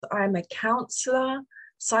I'm a counselor,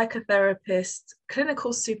 psychotherapist,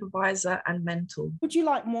 clinical supervisor, and mentor. Would you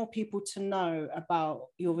like more people to know about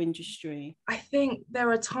your industry? I think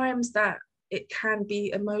there are times that it can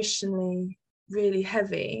be emotionally really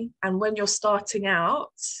heavy. And when you're starting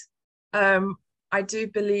out, I do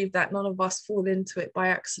believe that none of us fall into it by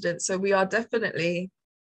accident. So we are definitely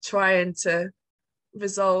trying to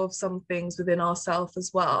resolve some things within ourselves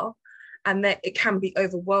as well. And that it can be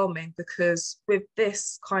overwhelming because with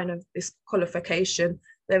this qualification,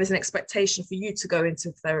 there is an expectation for you to go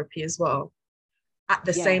into therapy as well at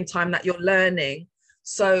the same time that you're learning.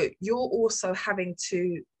 So you're also having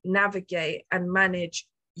to navigate and manage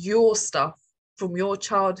your stuff from your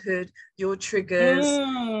childhood, your triggers,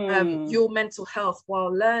 your mental health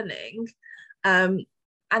while learning. And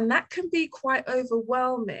that can be quite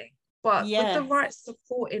overwhelming. But with the right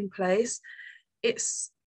support in place,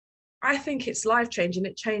 I think it's life-changing.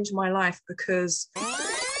 It changed my life because...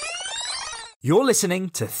 You're listening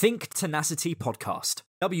to Think Tenacity Podcast,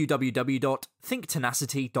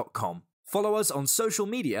 www.thinktenacity.com. Follow us on social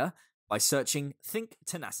media by searching Think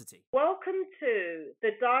Tenacity. Welcome to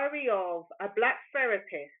the Diary of a Black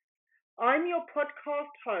Therapist. I'm your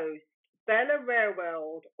podcast host, Bella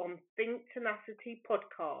Rareweld, on Think Tenacity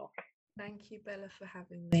Podcast. Thank you, Bella, for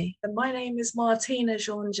having me. My name is Martina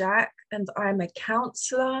Jean-Jacques, and I'm a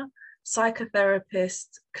counsellor,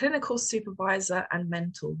 psychotherapist, clinical supervisor, and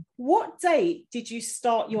mentor. What date did you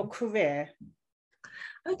start your career?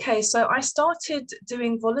 Okay, so I started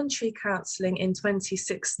doing voluntary counselling in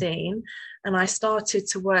 2016, and I started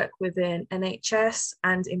to work within NHS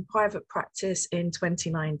and in private practice in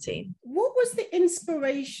 2019. What was the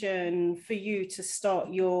inspiration for you to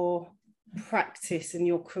start your practice and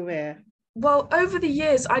your career? Well, over the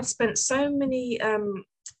years, I'd spent so many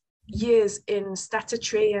years in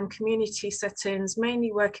statutory and community settings,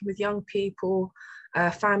 mainly working with young people,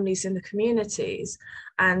 families in the communities,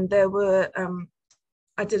 and there were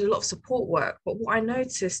I did a lot of support work, but what I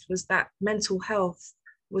noticed was that mental health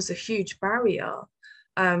was a huge barrier,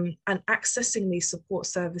 and accessing these support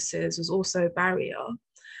services was also a barrier.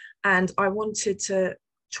 And I wanted to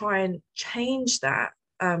try and change that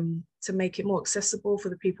to make it more accessible for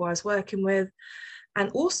the people I was working with,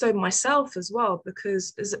 and also myself as well,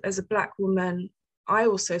 because as a Black woman, I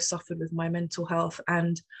also suffered with my mental health,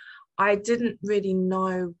 and I didn't really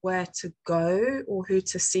know where to go or who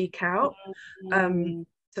to seek out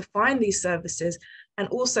to find these services. And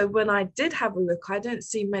also when I did have a look, I didn't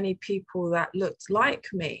see many people that looked like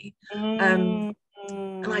me. And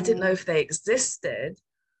I didn't know if they existed.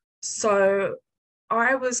 So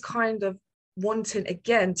I was kind of wanting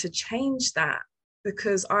again to change that,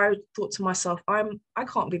 because I thought to myself, I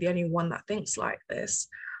can't be the only one that thinks like this.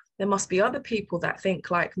 There must be other people that think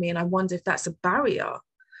like me. And I wonder if that's a barrier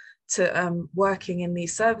to working in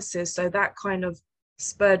these services. So that kind of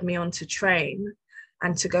spurred me on to train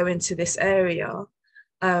and to go into this area.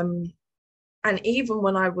 And even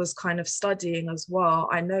when I was kind of studying as well,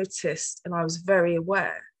 I noticed, and I was very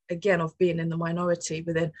aware, again, of being in the minority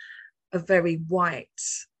within a very white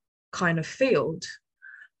kind of field.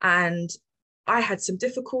 And I had some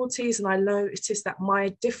difficulties, and I noticed that my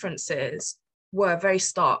differences were very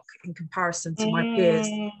stark in comparison to my peers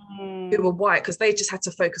who were white, because they just had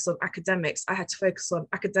to focus on academics. I had to focus on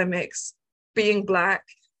academics, being Black,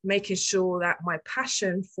 making sure that my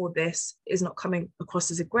passion for this is not coming across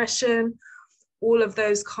as aggression, all of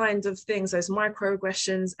those kind of things, those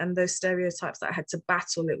microaggressions and those stereotypes that I had to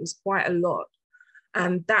battle. It was quite a lot.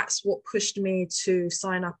 And that's what pushed me to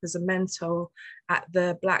sign up as a mentor at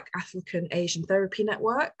the Black African Asian Therapy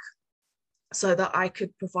Network, so that I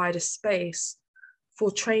could provide a space for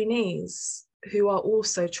trainees who are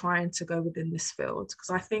also trying to go within this field, because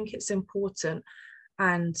I think it's important,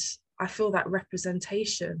 and I feel that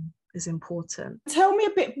representation is important. Tell me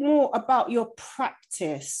a bit more about your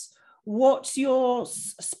practice. What's your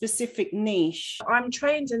specific niche? I'm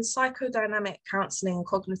trained in psychodynamic counselling and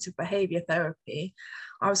cognitive behaviour therapy.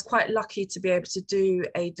 I was quite lucky to be able to do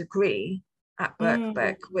a degree at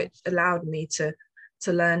Birkbeck, which allowed me to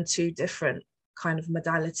learn two different kind of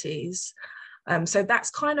modalities. So that's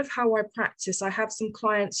kind of how I practice. I have some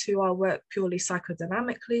clients who I work purely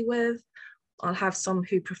psychodynamically with. I'll have some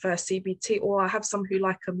who prefer CBT, or I have some who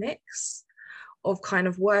like a mix of kind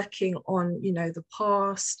of working on, you know, the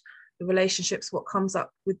past, the relationships, what comes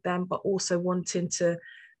up with them, but also wanting to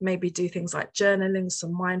maybe do things like journaling,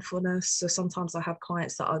 some mindfulness. So sometimes I have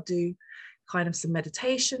clients that I'll do kind of some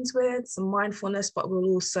meditations with, some mindfulness, but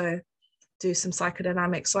we'll also do some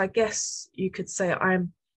psychodynamics. So I guess you could say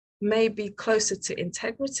I'm maybe closer to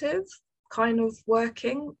integrative kind of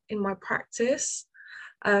working in my practice.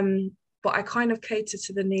 but I kind of cater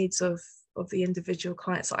to the needs of the individual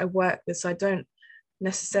clients that I work with. So I don't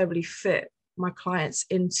necessarily fit my clients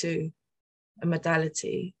into a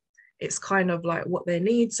modality. It's kind of like what their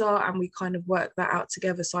needs are, and we kind of work that out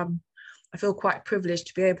together. So I feel quite privileged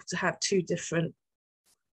to be able to have two different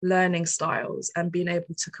learning styles and being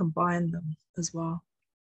able to combine them as well.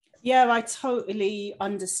 Yeah, I totally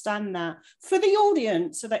understand that. For the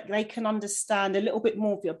audience, so that they can understand a little bit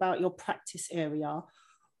more about your practice area,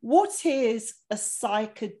 what is a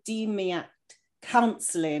psychodynamic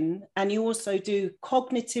counselling? And you also do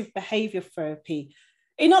cognitive behaviour therapy.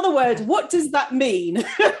 In other words, what does that mean?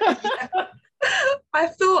 I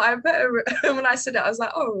thought I better, when I said it, I was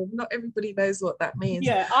like, oh, not everybody knows what that means.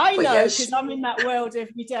 Yeah, I but know, because I'm in that world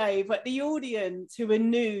every day, but the audience who are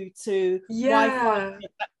new to why finding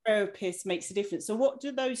that therapist makes a difference. So what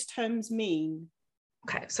do those terms mean?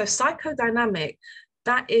 Okay, so psychodynamic,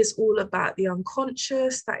 that is all about the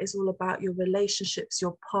unconscious, that is all about your relationships,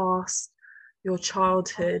 your past, your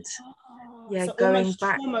childhood. So going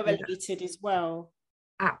back. Trauma related as well.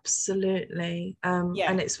 Absolutely.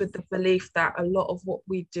 And it's with the belief that a lot of what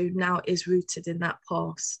we do now is rooted in that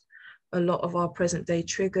past. A lot of our present day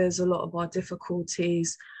triggers, a lot of our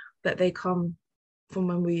difficulties, that they come from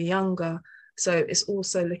when we were younger. So it's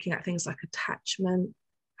also looking at things like attachment,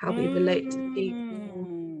 how we relate to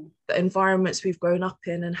people, the environments we've grown up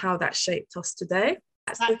in, and how that shaped us today.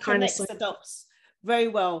 That connects the dots very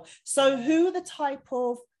well. So who are the type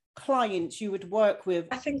of clients you would work with?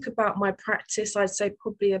 I think about my practice, I'd say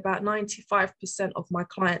probably about 95% of my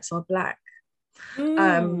clients are Black.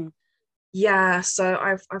 So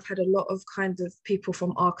I've had a lot of kind of people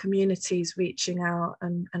from our communities reaching out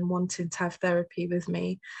and wanting to have therapy with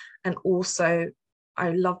me. And also I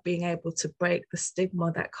love being able to break the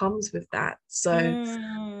stigma that comes with that. So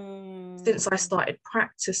since I started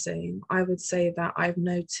practicing, I would say that I've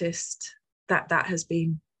noticed that that has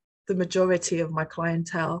been the majority of my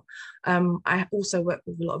clientele. I also work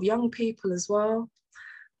with a lot of young people as well.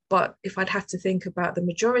 But if I'd have to think about the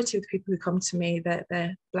majority of the people who come to me,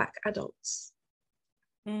 they're Black adults.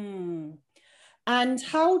 And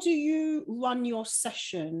how do you run your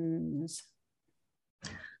sessions?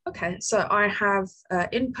 Okay, so I have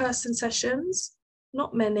in-person sessions,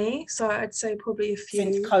 not many. So I'd say probably a few.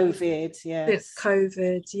 Since COVID, yes. Since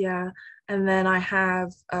COVID, yeah. And then I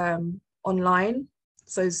have online,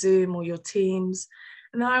 so Zoom or your Teams.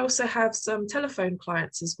 And then I also have some telephone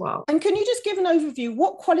clients as well. And can you just give an overview?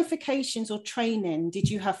 What qualifications or training did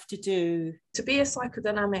you have to do? To be a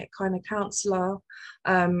psychodynamic kind of counsellor,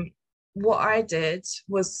 what I did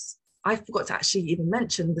was, I forgot to actually even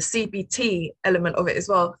mention the CBT element of it as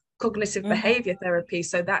well, cognitive behaviour therapy.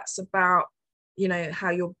 So that's about, how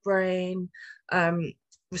your brain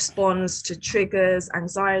responds to triggers,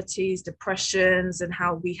 anxieties, depressions, and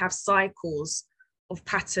how we have cycles of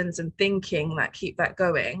patterns and thinking that keep that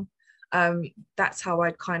going. That's how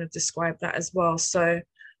I'd kind of describe that as well. So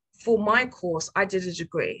for my course, I did a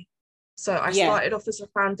degree. So I started off as a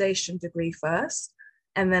foundation degree first,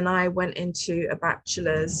 and then I went into a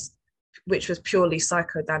bachelor's, which was purely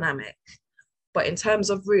psychodynamic. But in terms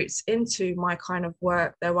of routes into my kind of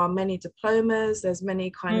work, there are many diplomas, there's many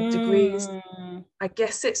kind of degrees. I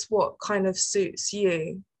guess it's what kind of suits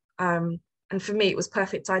you. And for me, it was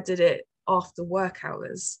perfect. I did it after work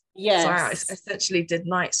hours. So I essentially did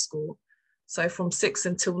night school. So from 6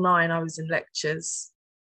 until 9, I was in lectures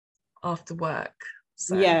after work.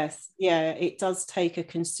 So. It does take a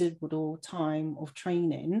considerable time of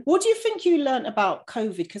training. What do you think you learned about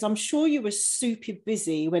COVID? Because I'm sure you were super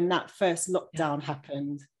busy when that first lockdown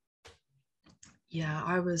happened. Yeah,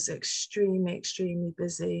 I was extremely, extremely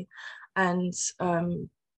busy. And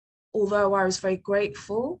although I was very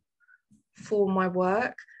grateful for my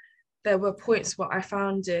work, there were points where I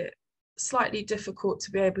found it slightly difficult to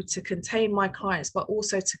be able to contain my clients, but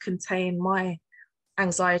also to contain my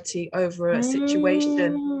anxiety over a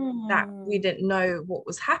situation that we didn't know what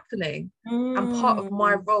was happening. And part of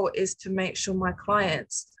my role is to make sure my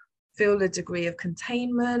clients feel a degree of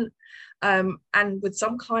containment. And with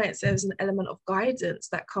some clients, there's an element of guidance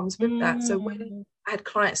that comes with that. So when I had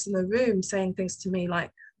clients in the room saying things to me like,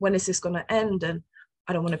 when is this going to end? And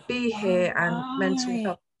I don't want to be here, and mental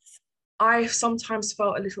health. I sometimes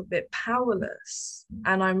felt a little bit powerless.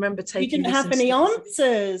 And I remember taking... You didn't have any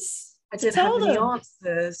answers. I didn't have any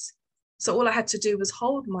answers. So all I had to do was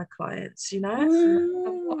hold my clients,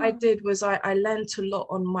 And what I did was I lent a lot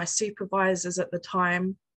on my supervisors at the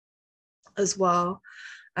time as well.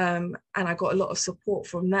 And I got a lot of support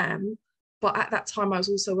from them. But at that time, I was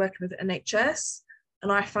also working with NHS.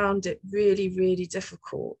 And I found it really, really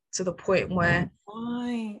difficult, to the point where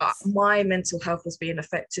Right. my mental health was being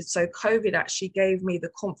affected. So COVID actually gave me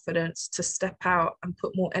the confidence to step out and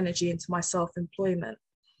put more energy into my self-employment.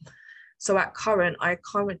 So I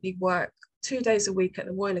currently work 2 days a week at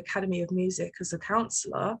the Royal Academy of Music as a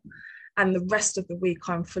counsellor, and the rest of the week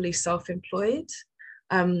I'm fully self-employed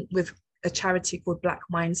with a charity called Black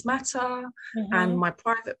Minds Matter, and my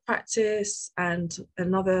private practice, and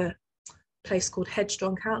another place called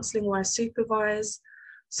Headstrong Counselling where I supervise.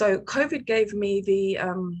 So COVID gave me the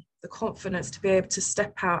confidence to be able to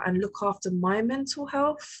step out and look after my mental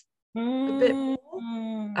health a bit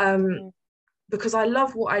more, because I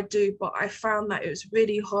love what I do, but I found that it was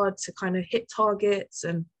really hard to kind of hit targets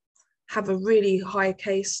and have a really high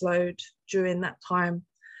caseload during that time.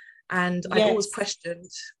 And I always questioned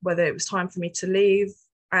whether it was time for me to leave,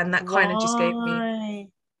 and that kind of just gave me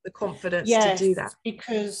the confidence to do that.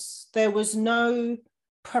 Because there was no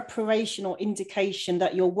preparation or indication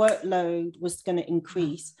that your workload was going to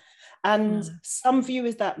increase. And some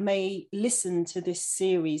viewers that may listen to this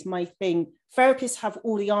series may think therapists have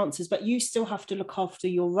all the answers, but you still have to look after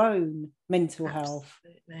your own mental health.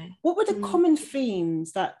 What were the common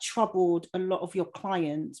themes that troubled a lot of your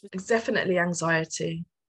clients? Definitely anxiety.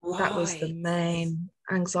 That was the main.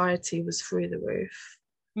 Anxiety was through the roof.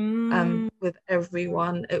 With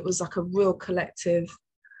everyone, it was like a real collective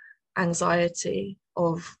anxiety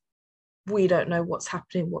of, we don't know what's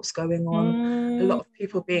happening, what's going on. A lot of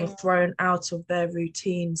people being thrown out of their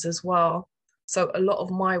routines as well. So a lot of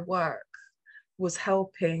my work was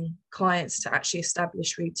helping clients to actually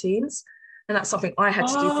establish routines, and that's something I had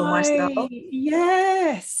to do for myself.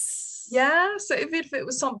 Yeah, so even if it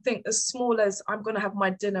was something as small as, I'm going to have my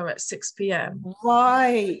dinner at 6 p.m.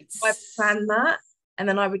 Right. I planned that, and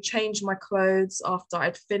then I would change my clothes after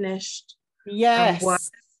I'd finished. Work,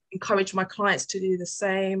 encourage my clients to do the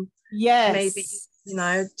same. Maybe, you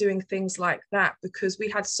know, doing things like that, because we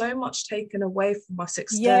had so much taken away from us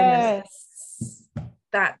externally.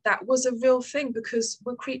 That was a real thing, because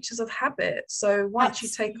we're creatures of habit. So once you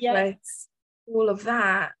take away all of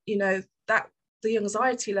that, you know, that the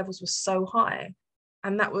anxiety levels were so high,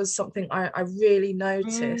 and that was something I really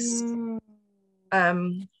noticed.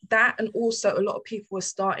 That, and also a lot of people were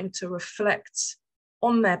starting to reflect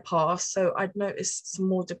on their past. So I'd noticed some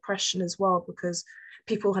more depression as well, because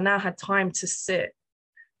people have now had time to sit.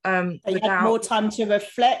 They had more time to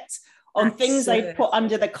reflect on things they put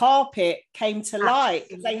under the carpet came to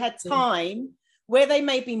light. They had time where they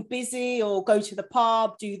may have been busy or go to the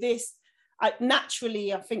pub, do this.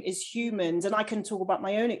 Naturally, I think as humans, and I can talk about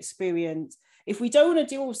my own experience, if we don't want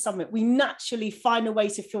to deal with something, we naturally find a way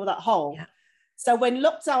to fill that hole. So when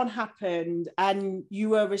lockdown happened and you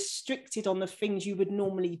were restricted on the things you would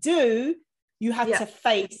normally do, you had to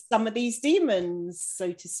face some of these demons,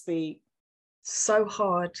 so to speak. So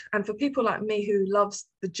hard. And for people like me who loves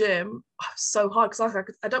the gym, so hard,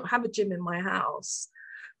 because I don't have a gym in my house.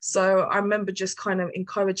 So I remember just kind of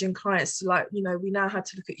encouraging clients to, like, you know, we now had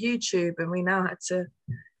to look at YouTube, and we now had to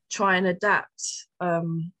try and adapt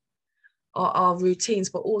our routines,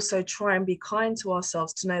 but also try and be kind to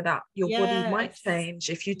ourselves, to know that your body might change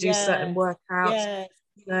if you do certain workouts,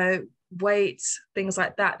 you know, weight, things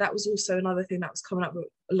like that. That was also another thing that was coming up with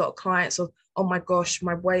a lot of clients of, oh my gosh,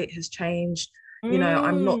 my weight has changed. You know,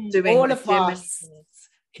 I'm not doing all of us.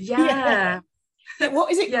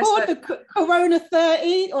 What is it called? So, the Corona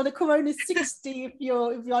 30 or the Corona 60 if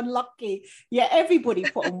you're unlucky. Yeah, everybody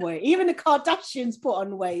put on weight. Even the Kardashians put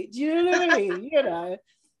on weight. Do you know what I mean? You know.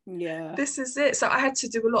 Yeah. This is it. So I had to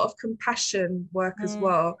do a lot of compassion work as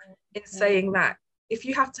well, in saying that if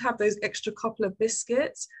you have to have those extra couple of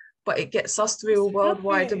biscuits, but it gets us through a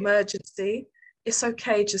worldwide emergency, it's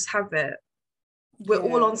okay, just have it. We're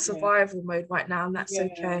all on survival mode right now, and that's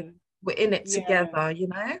okay. We're in it together, you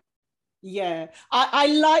know? Yeah, I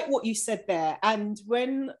like what you said there. And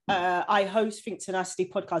when I host Think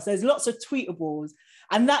Tenacity podcast, there's lots of tweetables,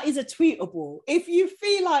 and that is a tweetable. If you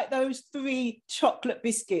feel like those 3 chocolate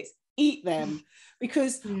biscuits, eat them,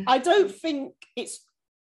 because I don't think it's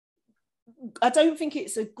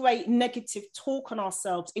a great negative talk on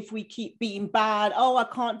ourselves if we keep being bad. Oh, I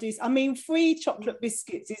can't do this. I mean, 3 chocolate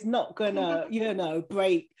biscuits is not gonna, you know,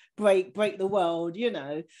 break the world, you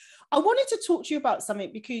know. I wanted to talk to you about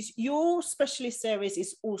something, because your specialist areas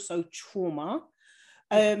is also trauma,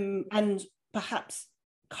 and perhaps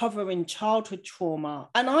covering childhood trauma.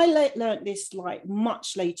 And I learned this like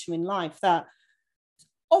much later in life, that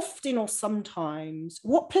often or sometimes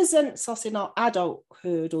what presents us in our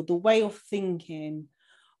adulthood or the way of thinking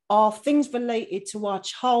are things related to our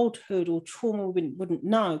childhood or trauma we wouldn't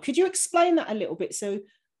know. Could you explain that a little bit, so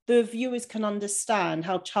the viewers can understand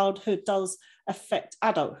how childhood does affect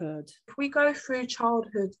adulthood? If we go through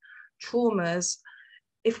childhood traumas,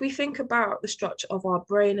 if we think about the structure of our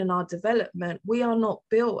brain and our development, we are not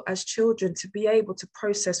built as children to be able to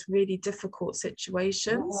process really difficult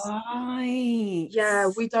situations. Right.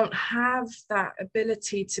 Yeah, we don't have that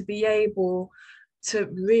ability to be able to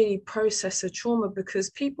really process a trauma,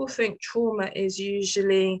 because people think trauma is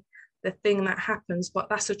usually the thing that happens, but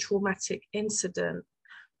that's a traumatic incident.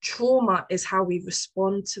 Trauma is how we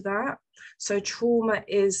respond to that. So trauma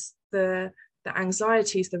is the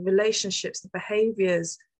anxieties, the relationships, the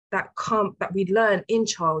behaviors that we learn in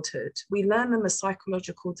childhood. We learn them as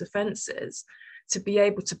psychological defenses to be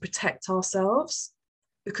able to protect ourselves,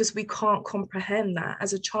 because we can't comprehend that.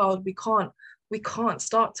 As a child, we can't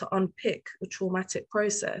start to unpick a traumatic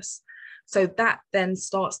process. So that then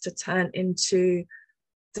starts to turn into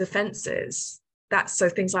defenses. So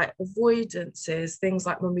things like avoidances, things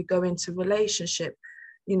like when we go into relationship,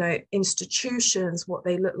 institutions, what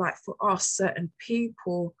they look like for us, certain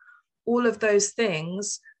people, all of those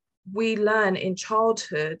things we learn in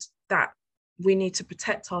childhood that we need to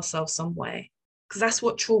protect ourselves some way, because that's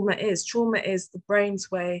what trauma is. Trauma is the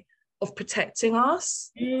brain's way of protecting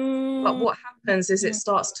us. But what happens is it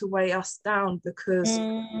starts to weigh us down because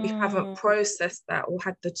we haven't processed that or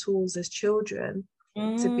had the tools as children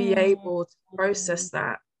to be able to process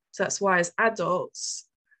that. So that's why as adults,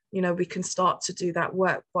 we can start to do that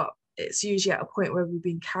work, but it's usually at a point where we've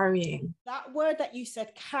been carrying. That word that you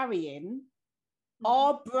said, carrying,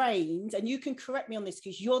 our brains, and you can correct me on this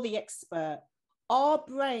because you're the expert, our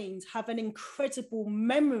brains have an incredible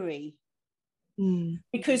memory.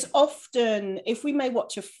 Because often if we may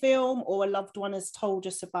watch a film or a loved one has told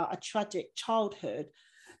us about a tragic childhood,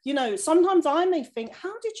 sometimes I may think,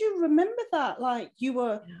 how did you remember that? Like you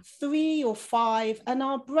were 3 or 5, and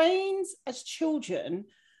our brains as children,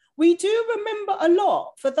 we do remember a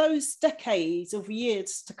lot for those decades of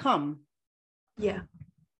years to come. Yeah,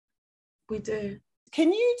 we do.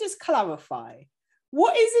 Can you just clarify,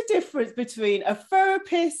 what is the difference between a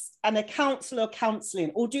therapist and a counsellor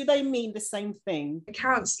counselling, or do they mean the same thing? A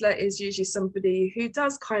counsellor is usually somebody who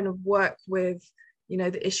does kind of work with,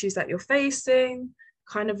 the issues that you're facing,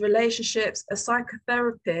 kind of relationships. A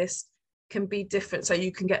psychotherapist can be different. So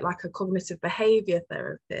you can get like a cognitive behavior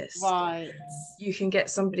therapist. Right. You can get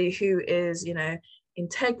somebody who is,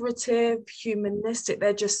 integrative, humanistic.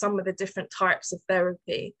 They're just some of the different types of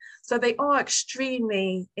therapy. So they are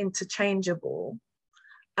extremely interchangeable.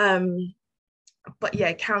 But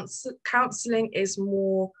yeah, counseling is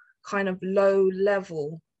more kind of low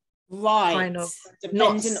level. Right. Kind of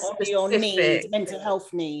dependent on your need, mental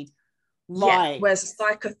health need. Right. Yeah, whereas a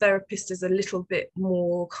psychotherapist is a little bit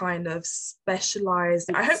more kind of specialized.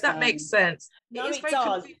 I hope that makes sense. No, it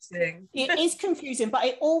does. Confusing. It is confusing, but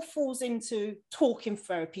it all falls into talking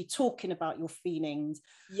therapy, talking about your feelings.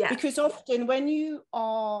 Yeah. Because often when you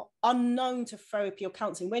are unknown to therapy or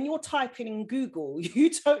counseling, when you're typing in Google,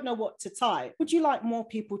 you don't know what to type. Would you like more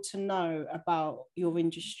people to know about your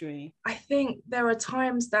industry? I think there are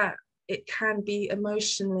times that it can be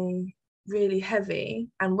emotionally really heavy,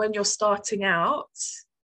 and when you're starting out,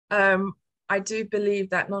 I do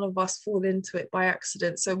believe that none of us fall into it by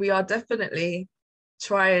accident, so we are definitely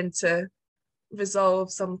trying to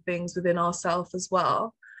resolve some things within ourselves as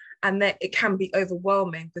well, and that it can be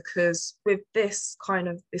overwhelming because with this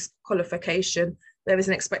qualification there is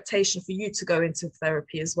an expectation for you to go into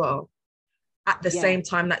therapy as well at the same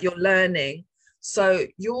time that you're learning, so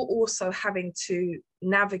you're also having to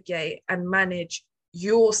navigate and manage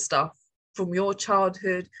your stuff from your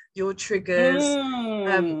childhood, your triggers,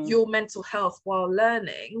 your mental health while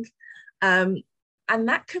learning. And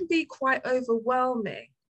that can be quite overwhelming.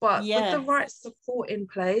 But with the right support in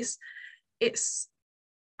place,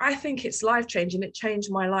 I think it's life-changing. It changed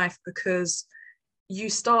my life because you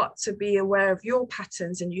start to be aware of your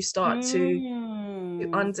patterns and you start to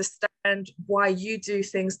understand why you do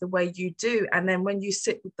things the way you do. And then when you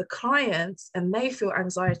sit with the clients and they feel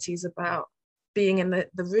anxieties about being in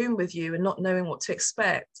the room with you and not knowing what to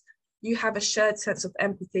expect, you have a shared sense of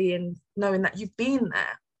empathy and knowing that you've been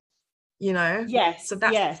there, Yes. So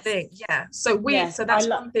that's the thing. Yeah. So that's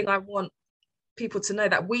one thing I want people to know,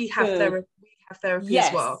 that we have therapy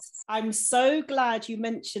as well. I'm so glad you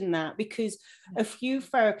mentioned that, because a few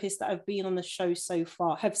therapists that have been on the show so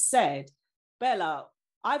far have said, Bella,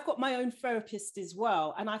 I've got my own therapist as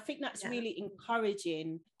well. And I think that's really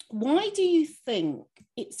encouraging. Why do you think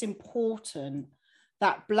it's important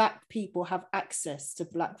that Black people have access to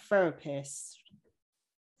Black therapists?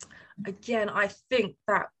 Again, I think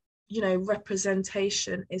that,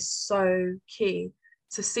 representation is so key.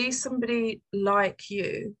 to see somebody like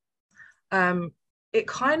you, it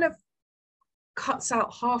kind of cuts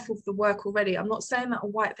out half of the work already. I'm not saying that a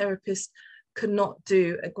white therapist could not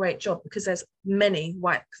do a great job, because there's many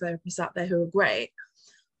white therapists out there who are great.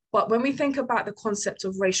 But when we think about the concept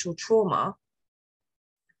of racial trauma,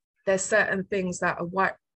 there's certain things that a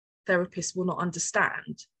white therapist will not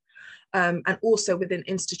understand. And also within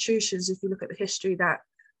institutions, if you look at the history that,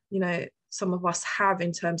 you know, some of us have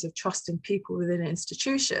in terms of trusting people within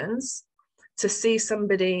institutions, to see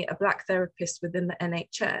somebody, a Black therapist within the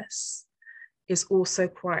NHS, is also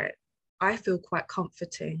quite, I feel, quite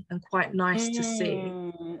comforting and quite nice to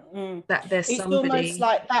see that there's it's somebody. Almost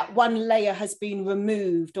like that one layer has been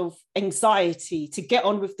removed of anxiety to get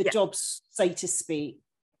on with the jobs, so to speak.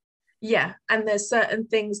 Yeah, and there's certain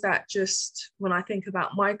things that just, when I think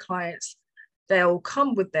about my clients, they'll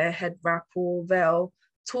come with their head wrap, or they'll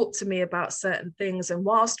talk to me about certain things. And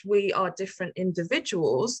whilst we are different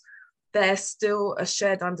individuals, there's still a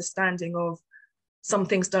shared understanding of some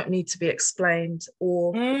things don't need to be explained,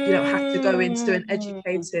 or you don't have to go into an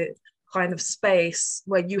educated kind of space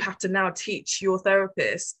where you have to now teach your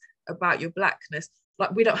therapist about your Blackness.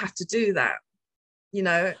 Like, we don't have to do that. You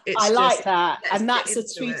know, it's I like just, that. And that's a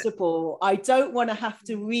treatable. I don't want to have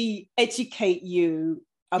to re-educate you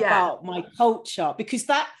about my culture, because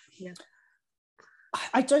that,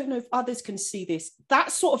 I don't know if others can see this,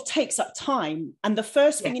 that sort of takes up time. And the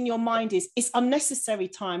first thing in your mind is, it's unnecessary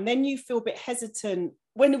time. Then you feel a bit hesitant.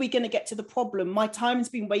 When are we going to get to the problem? My time's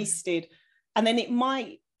been wasted. And then it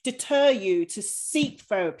might deter you to seek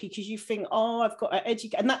therapy, because you think, oh, I've got to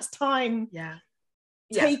educate. And that's time.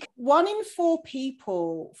 Take 1 in 4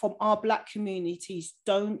 people from our Black communities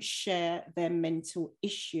don't share their mental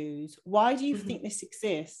issues. Why do you think this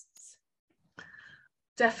exists?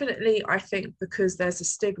 Definitely, I think because there's a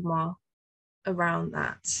stigma around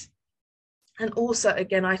that. And also,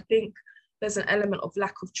 again, I think there's an element of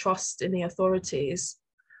lack of trust in the authorities.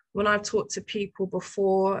 When I've talked to people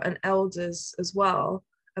before, and elders as well,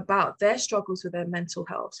 about their struggles with their mental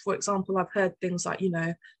health. For example, I've heard things like, you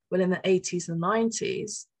know, well, in the 80s and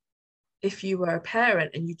 90s, if you were a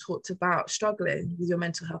parent and you talked about struggling with your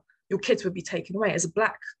mental health, your kids would be taken away. As a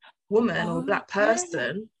Black woman or a Black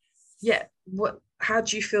person, how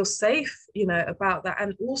do you feel safe, you know, about that?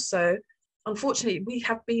 And also, unfortunately, we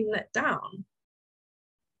have been let down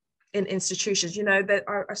in institutions. You know, that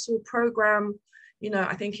I saw a program, you know,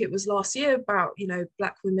 I think it was last year, about, you know,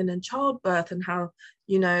 Black women and childbirth, and how,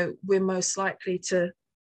 you know, we're most likely to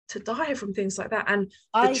die from things like that. And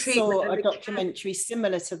I saw a documentary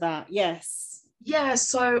similar to that. Yes. Yeah.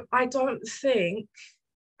 So I don't think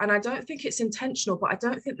it's intentional, but I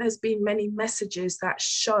don't think there's been many messages that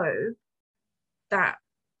show that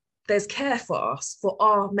there's care for us, for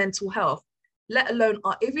our mental health, let alone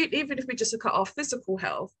even if we just look at our physical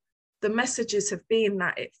health. The messages have been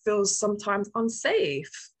that it feels sometimes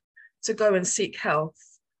unsafe to go and seek health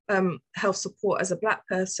support as a Black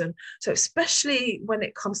person. So especially when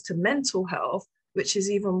it comes to mental health, which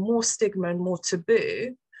is even more stigma and more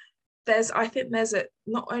taboo, I think there's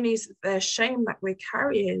not only is there shame that we're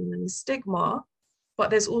carrying and stigma, but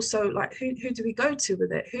there's also like, who do we go to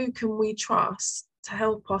with it? Who can we trust to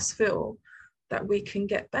help us feel that we can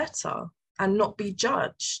get better and not be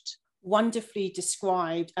judged? Wonderfully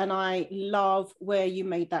described. And I love where you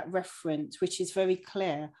made that reference, which is very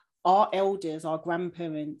clear. Our elders, our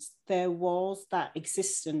grandparents, there was that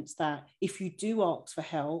existence that if you do ask for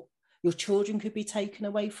help, your children could be taken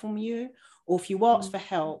away from you. Or if you ask for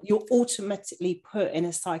help, you're automatically put in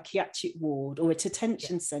a psychiatric ward or a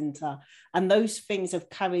detention centre. And those things have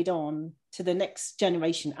carried on to the next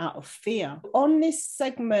generation out of fear. On this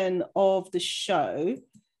segment of the show,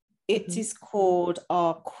 it is called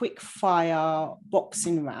our quick fire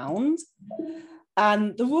boxing round.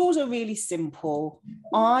 And the rules are really simple.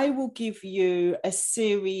 I will give you a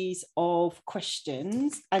series of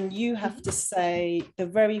questions, and you have to say the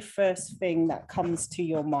very first thing that comes to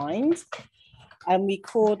your mind. And we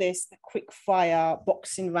call this the quick fire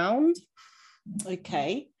boxing round.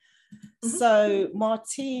 Okay. So,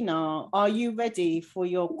 Martina, are you ready for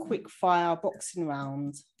your quick fire boxing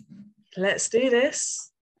round? Let's do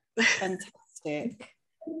this. Fantastic.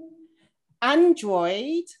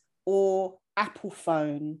 Android or Apple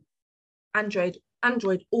phone? Android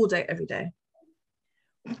all day, every day.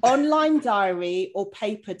 Online diary or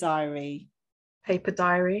paper diary? Paper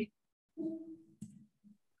diary.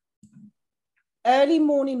 Early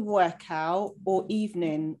morning workout or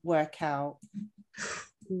evening workout?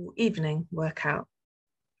 Evening workout.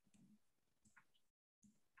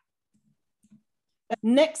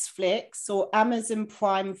 Netflix or Amazon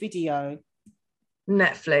Prime Video?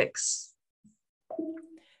 Netflix.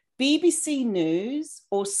 BBC News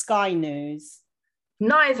or Sky News?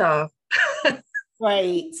 Neither.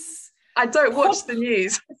 Great. I don't watch the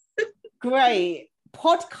news. Great.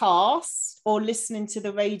 Podcasts or listening to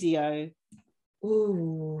the radio?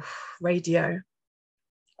 Ooh, radio.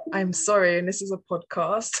 I'm sorry, and this is a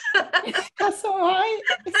podcast. That's all right.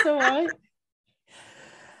 It's all right.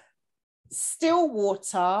 Still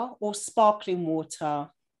water or sparkling water?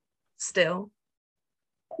 Still.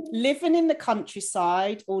 Living in the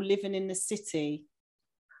countryside or living in the city?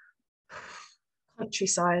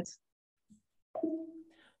 Countryside.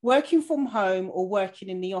 Working from home or working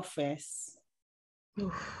in the office?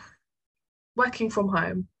 Working from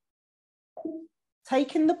home.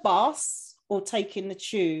 Taking the bus or taking the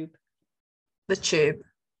tube? The tube.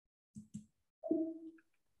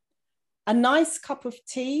 A nice cup of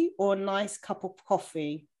tea or a nice cup of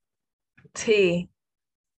coffee? Tea.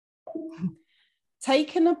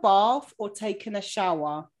 Taking a bath or taking a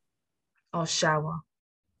shower? Or shower.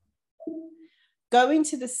 Going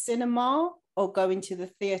to the cinema or going to the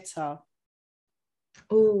theatre?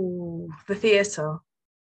 Ooh, the theatre.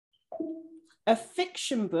 A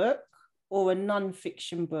fiction book or a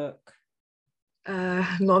non-fiction book?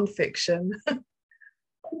 Non-fiction.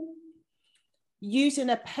 Using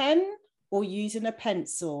a pen or using a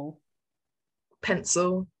pencil?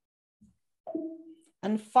 Pencil.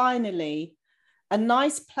 And finally, a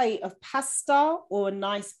nice plate of pasta or a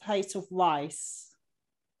nice plate of rice?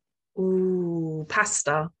 Ooh,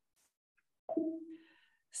 pasta.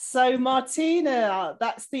 So Martina,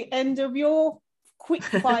 that's the end of your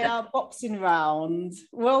quickfire boxing round.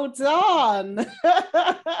 Well done.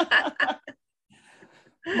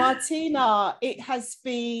 Martina, it has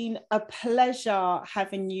been a pleasure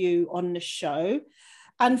having you on the show.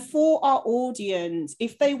 And for our audience,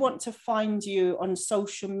 if they want to find you on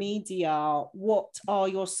social media, what are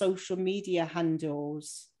your social media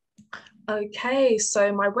handles? Okay,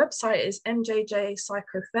 so my website is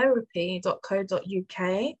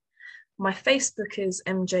mjjpsychotherapy.co.uk. My Facebook is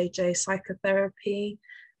MJJ Psychotherapy,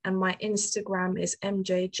 and my Instagram is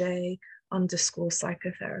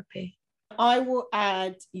MJJ_psychotherapy. I will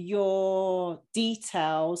add your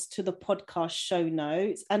details to the podcast show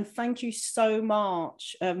notes. And thank you so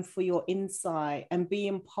much for your insight and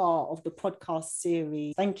being part of the podcast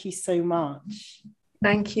series. Thank you so much.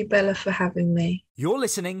 Thank you, Bella, for having me. You're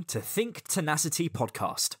listening to Think Tenacity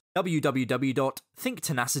Podcast,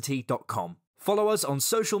 www.thinktenacity.com. Follow us on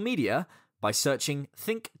social media by searching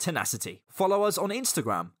Think Tenacity. Follow us on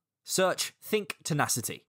Instagram, search Think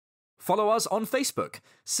Tenacity. Follow us on Facebook,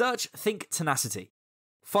 search Think Tenacity.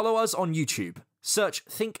 Follow us on YouTube, search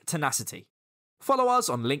Think Tenacity. Follow us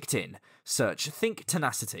on LinkedIn, search Think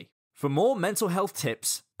Tenacity. For more mental health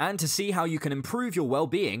tips and to see how you can improve your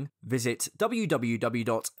well-being, visit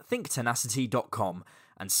www.thinktenacity.com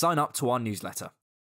and sign up to our newsletter.